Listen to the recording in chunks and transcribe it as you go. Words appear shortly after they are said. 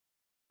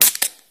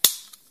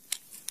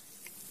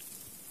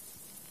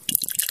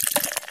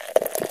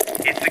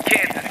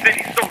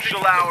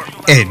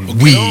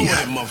And we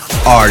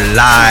are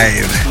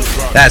live.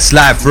 That's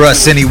live for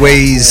us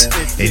anyways.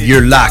 And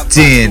you're locked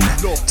in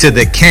to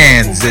the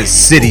Kansas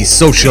City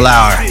Social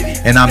Hour.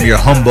 And I'm your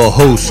humble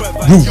host,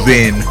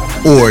 Ruben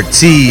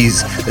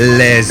Ortiz.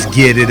 Let's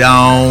get it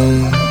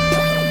on.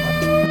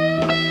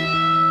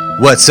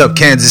 What's up,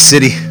 Kansas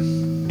City?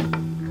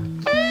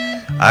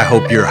 I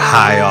hope you're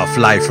high off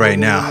life right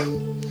now.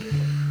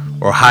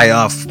 Or high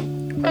off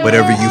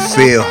whatever you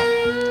feel.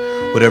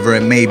 Whatever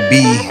it may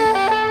be.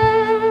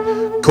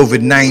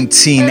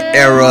 COVID-19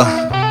 era,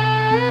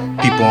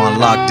 people on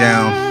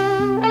lockdown,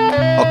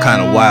 all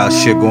kind of wild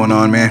shit going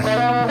on, man.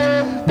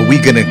 But we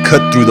gonna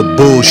cut through the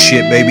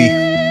bullshit, baby,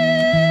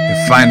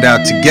 and find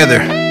out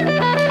together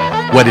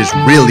what is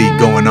really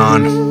going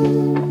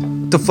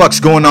on. What the fuck's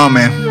going on,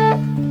 man?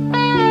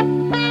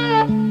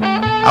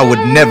 I would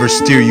never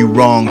steer you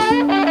wrong.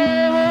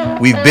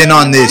 We've been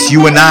on this,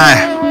 you and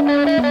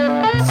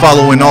I,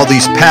 following all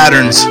these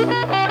patterns.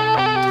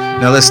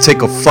 Now let's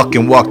take a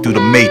fucking walk through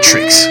the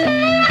Matrix.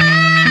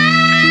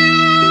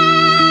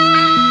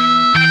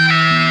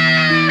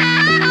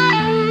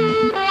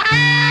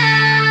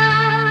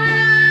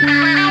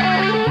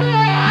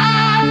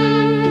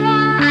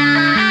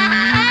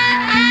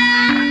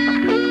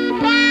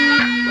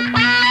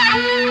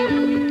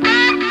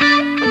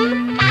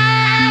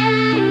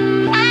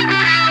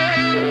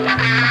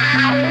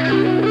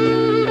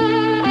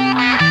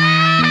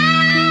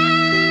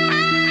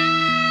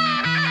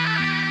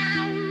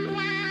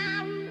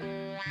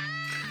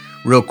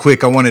 Real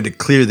quick, I wanted to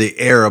clear the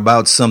air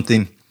about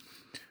something.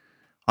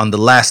 On the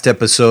last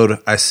episode,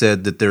 I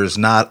said that there is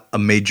not a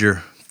major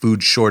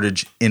food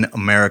shortage in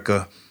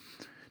America.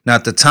 Now,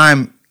 at the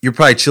time, you're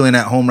probably chilling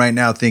at home right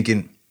now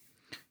thinking,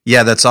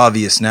 yeah, that's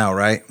obvious now,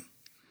 right?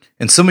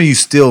 And some of you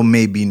still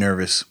may be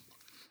nervous.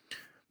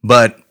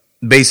 But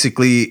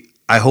basically,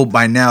 I hope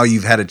by now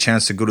you've had a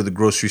chance to go to the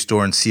grocery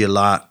store and see a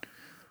lot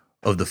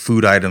of the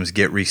food items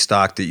get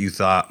restocked that you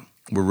thought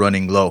were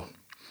running low.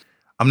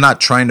 I'm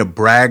not trying to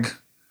brag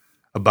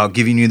about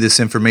giving you this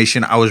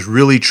information. I was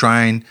really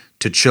trying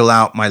to chill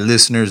out my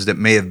listeners that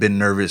may have been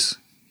nervous,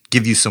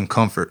 give you some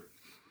comfort.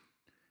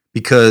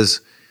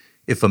 Because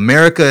if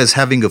America is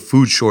having a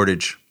food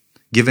shortage,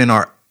 given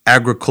our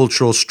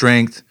agricultural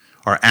strength,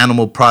 our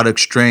animal product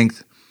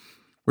strength,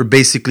 we're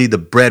basically the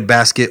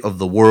breadbasket of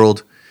the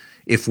world.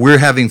 If we're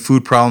having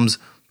food problems,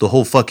 the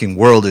whole fucking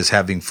world is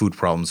having food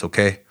problems,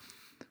 okay?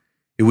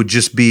 It would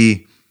just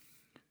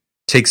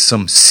take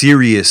something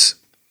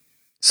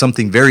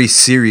very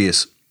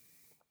serious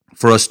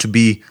for us to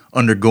be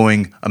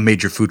undergoing a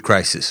major food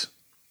crisis.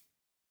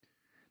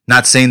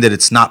 Not saying that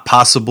it's not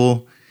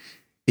possible.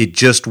 It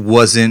just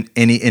wasn't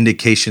any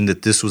indication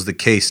that this was the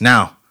case.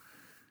 Now,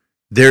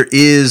 there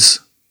is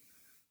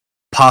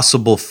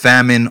possible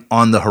famine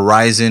on the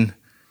horizon.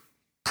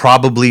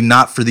 Probably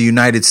not for the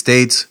United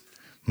States.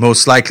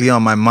 Most likely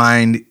on my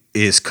mind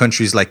is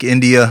countries like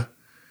India.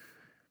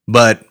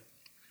 But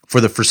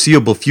for the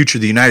foreseeable future,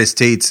 the United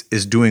States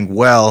is doing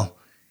well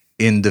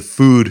in the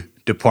food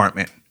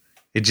department.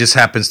 It just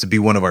happens to be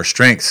one of our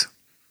strengths.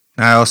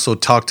 I also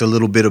talked a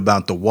little bit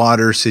about the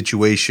water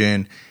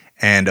situation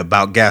and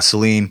about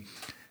gasoline.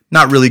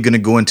 Not really going to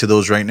go into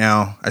those right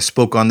now. I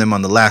spoke on them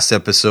on the last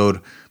episode,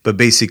 but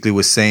basically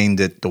was saying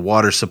that the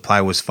water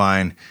supply was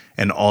fine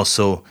and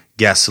also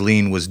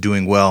gasoline was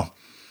doing well.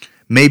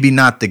 Maybe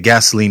not the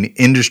gasoline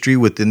industry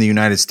within the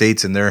United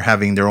States, and they're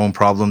having their own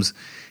problems.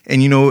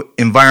 And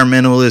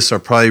environmentalists are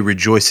probably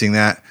rejoicing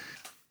that.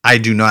 I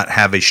do not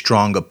have a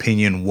strong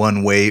opinion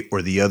one way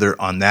or the other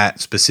on that.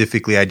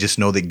 Specifically, I just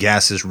know that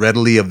gas is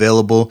readily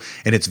available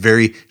and it's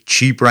very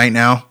cheap right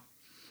now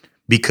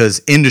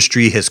because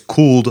industry has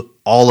cooled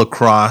all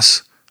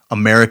across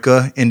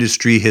America.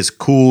 Industry has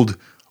cooled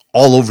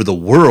all over the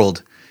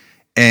world,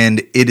 and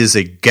it is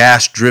a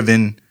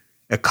gas-driven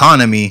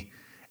economy.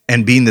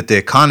 And being that the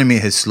economy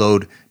has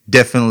slowed,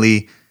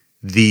 definitely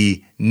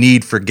the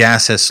need for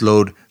gas has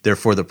slowed.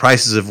 Therefore, the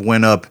prices have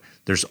went up.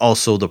 There's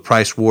also the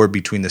price war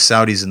between the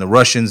Saudis and the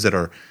Russians that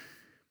are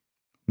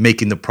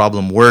making the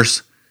problem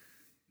worse.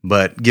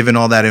 But given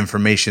all that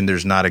information,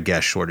 there's not a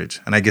gas shortage.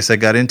 And I guess I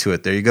got into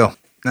it. There you go.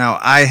 Now,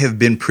 I have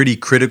been pretty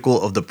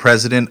critical of the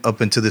president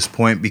up until this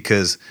point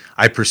because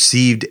I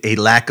perceived a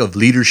lack of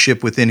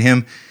leadership within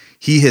him.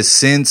 He has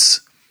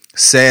since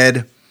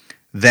said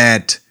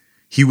that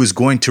he was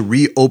going to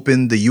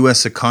reopen the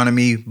U.S.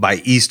 economy by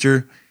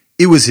Easter.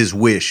 It was his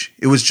wish.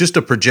 It was just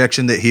a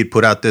projection that he had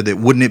put out there that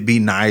wouldn't it be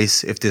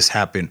nice if this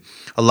happened?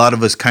 A lot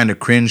of us kind of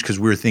cringed because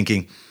we were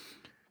thinking,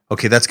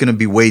 okay, that's going to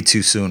be way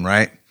too soon,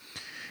 right?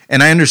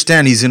 And I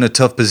understand he's in a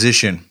tough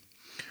position.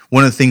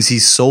 One of the things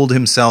he's sold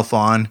himself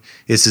on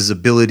is his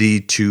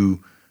ability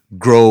to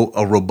grow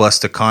a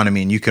robust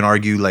economy. And you can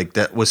argue like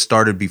that was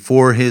started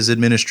before his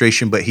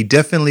administration, but he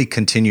definitely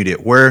continued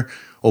it. Where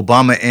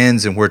Obama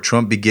ends and where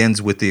Trump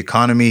begins with the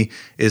economy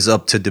is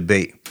up to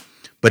debate.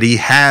 But he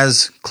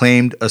has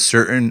claimed a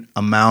certain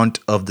amount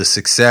of the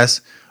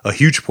success, a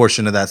huge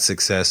portion of that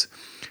success.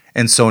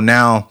 And so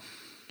now,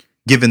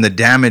 given the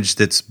damage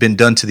that's been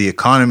done to the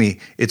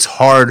economy, it's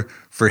hard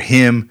for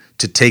him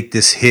to take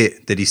this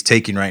hit that he's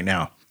taking right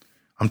now.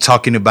 I'm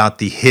talking about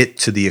the hit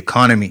to the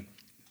economy.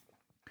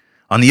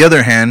 On the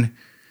other hand,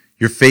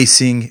 you're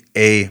facing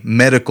a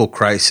medical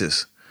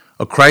crisis,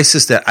 a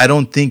crisis that I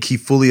don't think he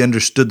fully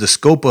understood the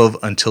scope of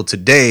until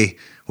today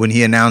when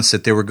he announced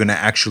that they were going to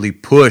actually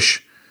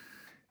push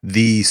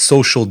the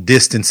social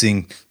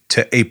distancing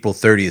to April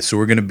 30th. So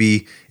we're going to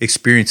be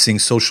experiencing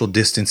social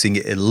distancing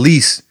at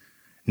least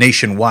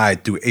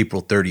nationwide through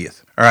April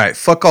 30th. All right,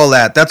 fuck all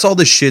that. That's all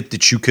the shit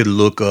that you could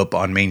look up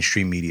on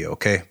mainstream media,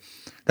 okay?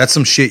 That's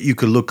some shit you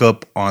could look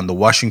up on the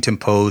Washington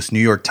Post, New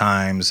York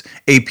Times,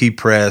 AP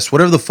Press,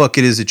 whatever the fuck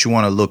it is that you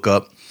want to look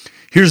up.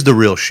 Here's the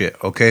real shit,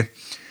 okay?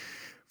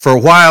 For a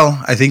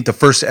while, I think the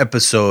first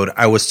episode,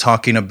 I was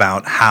talking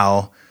about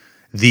how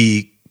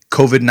the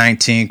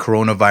COVID-19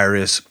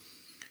 coronavirus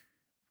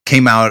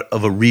came out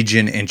of a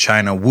region in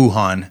China,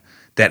 Wuhan,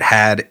 that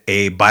had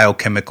a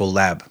biochemical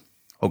lab,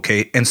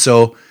 okay? And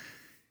so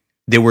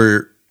they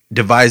were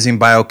devising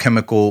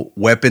biochemical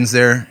weapons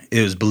there.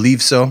 It was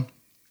believed so.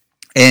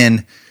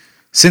 And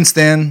since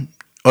then,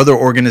 other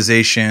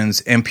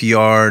organizations,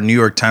 NPR, New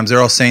York Times,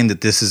 they're all saying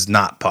that this is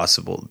not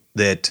possible,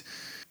 that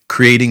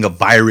creating a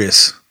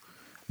virus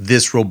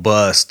this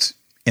robust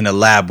in a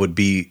lab would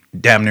be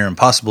damn near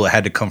impossible. It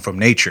had to come from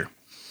nature.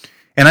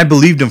 And I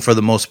believed him for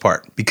the most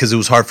part because it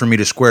was hard for me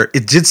to square.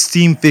 It did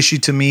seem fishy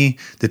to me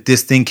that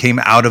this thing came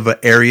out of an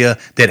area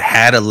that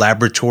had a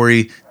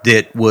laboratory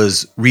that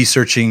was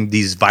researching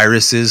these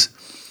viruses.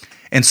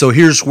 And so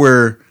here's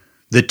where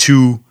the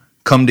two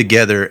come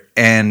together,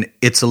 and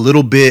it's a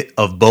little bit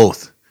of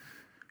both.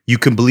 You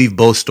can believe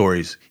both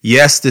stories.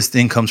 Yes, this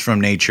thing comes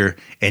from nature,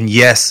 and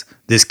yes,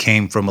 this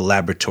came from a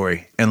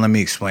laboratory. And let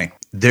me explain.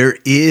 There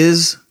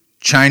is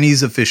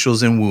Chinese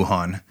officials in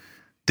Wuhan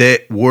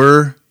that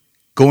were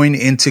going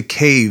into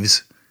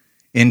caves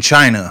in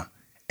China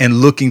and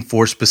looking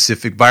for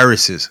specific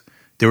viruses.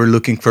 They were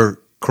looking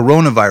for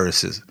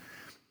coronaviruses.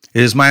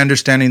 It is my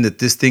understanding that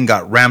this thing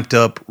got ramped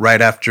up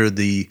right after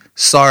the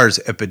SARS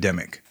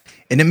epidemic.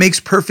 And it makes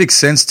perfect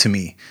sense to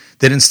me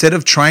that instead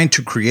of trying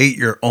to create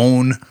your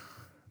own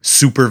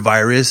super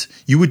virus,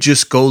 you would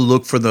just go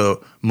look for the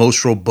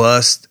most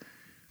robust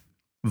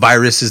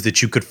viruses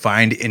that you could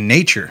find in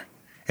nature.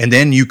 And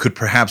then you could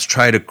perhaps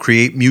try to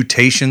create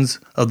mutations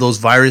of those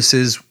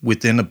viruses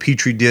within a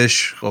petri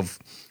dish of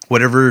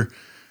whatever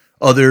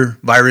other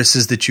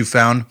viruses that you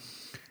found.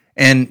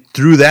 And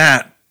through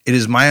that, it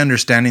is my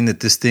understanding that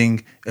this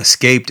thing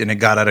escaped and it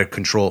got out of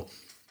control,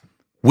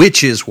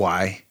 which is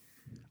why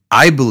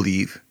I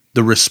believe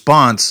the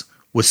response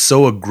was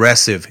so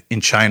aggressive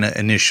in China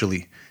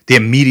initially. They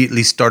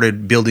immediately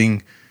started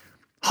building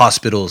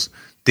hospitals.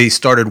 They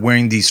started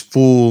wearing these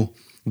full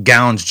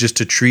gowns just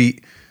to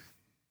treat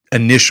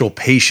initial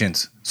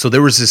patients. So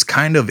there was this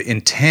kind of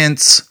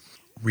intense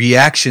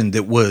reaction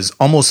that was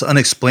almost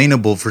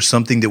unexplainable for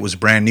something that was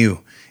brand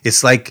new.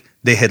 It's like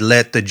they had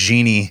let the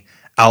genie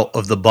out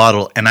of the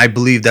bottle. And I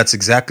believe that's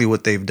exactly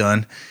what they've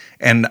done.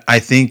 And I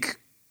think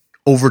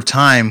over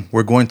time,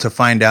 we're going to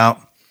find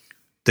out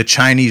the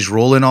Chinese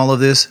role in all of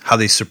this, how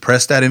they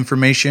suppress that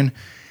information.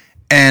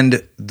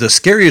 And the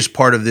scariest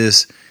part of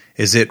this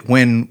is that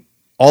when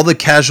all the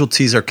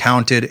casualties are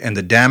counted and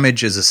the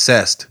damage is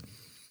assessed,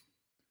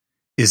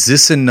 is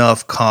this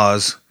enough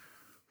cause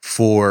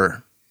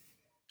for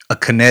a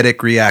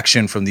kinetic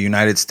reaction from the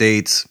United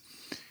States?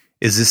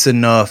 Is this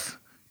enough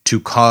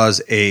to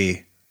cause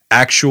a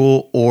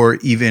actual or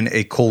even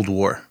a Cold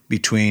War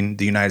between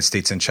the United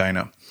States and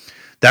China?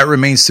 That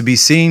remains to be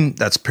seen.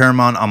 That's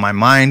paramount on my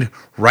mind.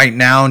 Right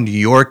now, New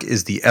York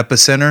is the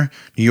epicenter.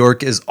 New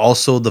York is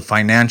also the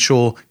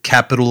financial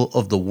capital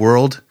of the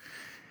world.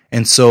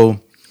 And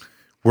so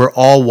we're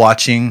all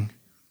watching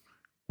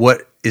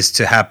what is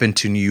to happen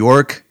to New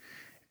York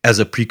as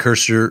a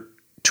precursor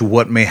to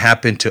what may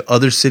happen to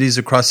other cities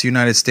across the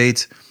United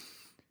States.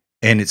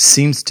 And it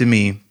seems to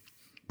me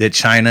that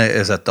China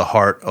is at the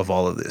heart of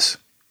all of this.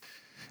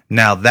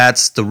 Now,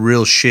 that's the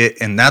real shit,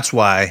 and that's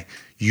why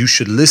you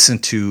should listen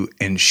to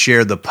and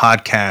share the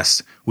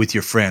podcast with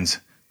your friends,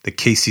 the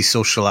Casey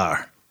Social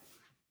Hour.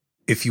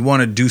 If you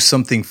want to do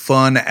something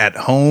fun at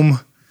home,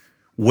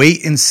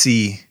 wait and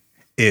see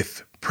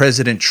if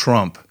President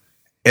Trump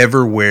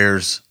ever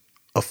wears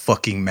a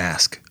fucking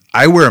mask.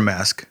 I wear a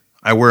mask.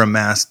 I wear a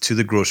mask to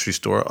the grocery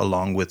store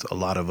along with a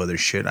lot of other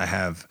shit. I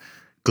have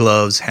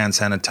gloves, hand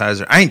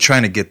sanitizer. I ain't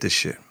trying to get this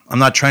shit. I'm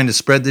not trying to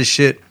spread this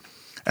shit,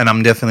 and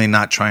I'm definitely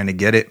not trying to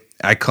get it.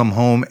 I come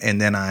home and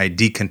then I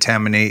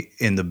decontaminate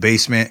in the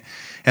basement,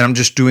 and I'm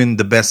just doing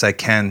the best I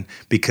can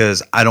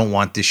because I don't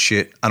want this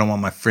shit. I don't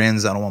want my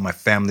friends. I don't want my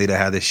family to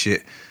have this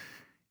shit.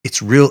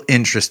 It's real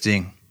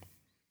interesting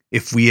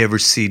if we ever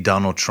see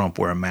Donald Trump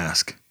wear a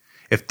mask.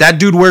 If that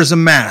dude wears a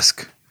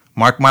mask,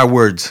 mark my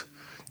words,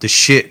 the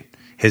shit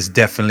has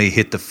definitely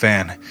hit the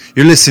fan.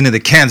 You're listening to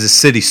the Kansas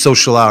City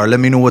Social Hour. Let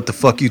me know what the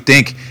fuck you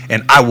think,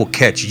 and I will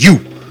catch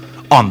you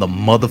on the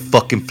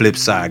motherfucking flip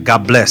side.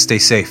 God bless. Stay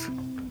safe.